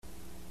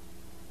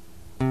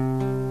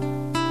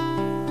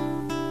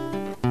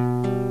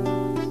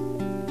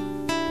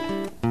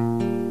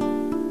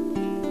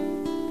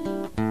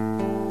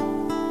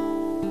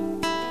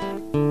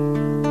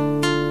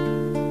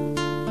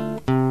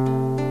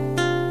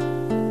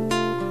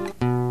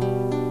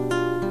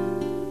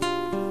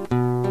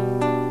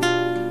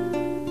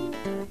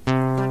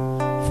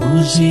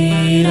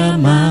fugir à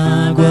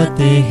mágoa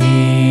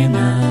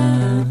terrena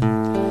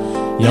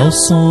e ao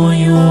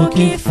sonho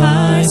que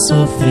faz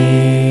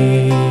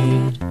sofrer,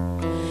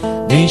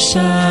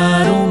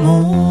 deixar o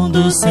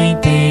mundo sem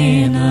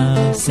pena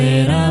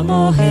será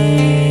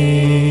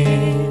morrer.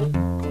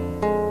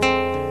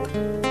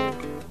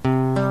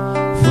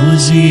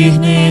 Fugir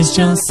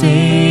neste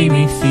anseio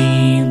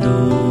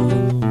infindo,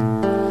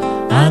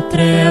 a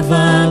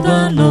treva do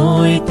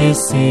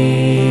anoitecer,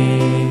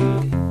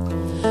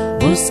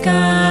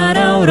 buscar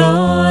a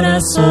aurora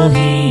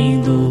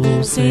sorrindo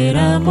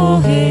será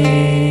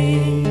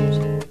morrer.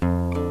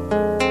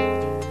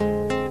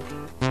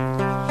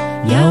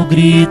 E ao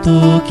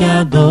grito que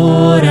a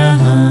dor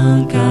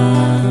arranca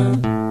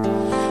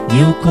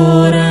e o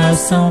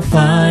coração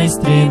faz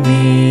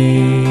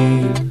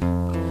tremer,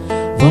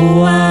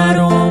 voar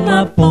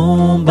uma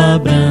pomba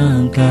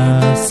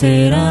branca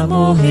será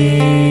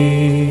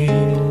morrer.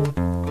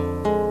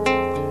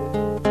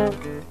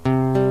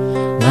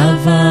 Lá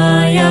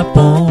vai a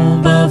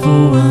pomba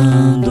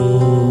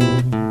voando,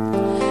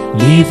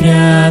 livre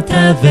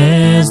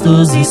através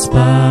dos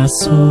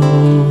espaços,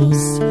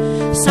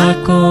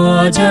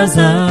 sacode as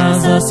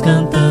asas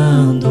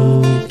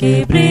cantando,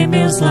 quebrei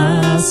meus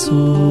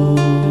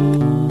laços.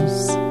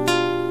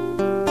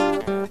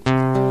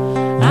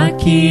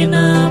 Aqui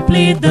na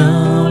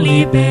amplidão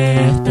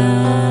liberta,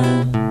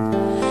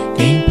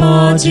 quem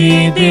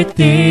pode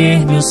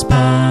deter meus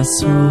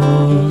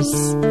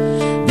passos?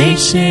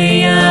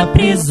 Deixei a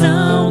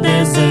prisão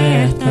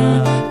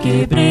deserta,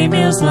 quebrei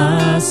meus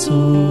laços.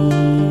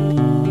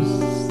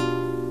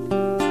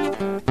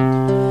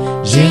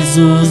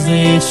 Jesus,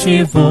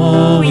 este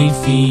voo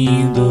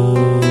infindo,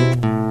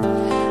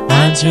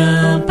 há de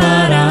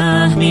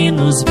amparar-me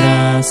nos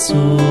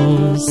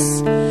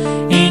braços,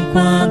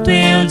 enquanto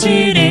eu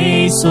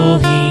direi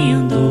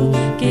sorrindo,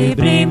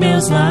 quebrei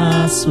meus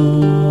laços.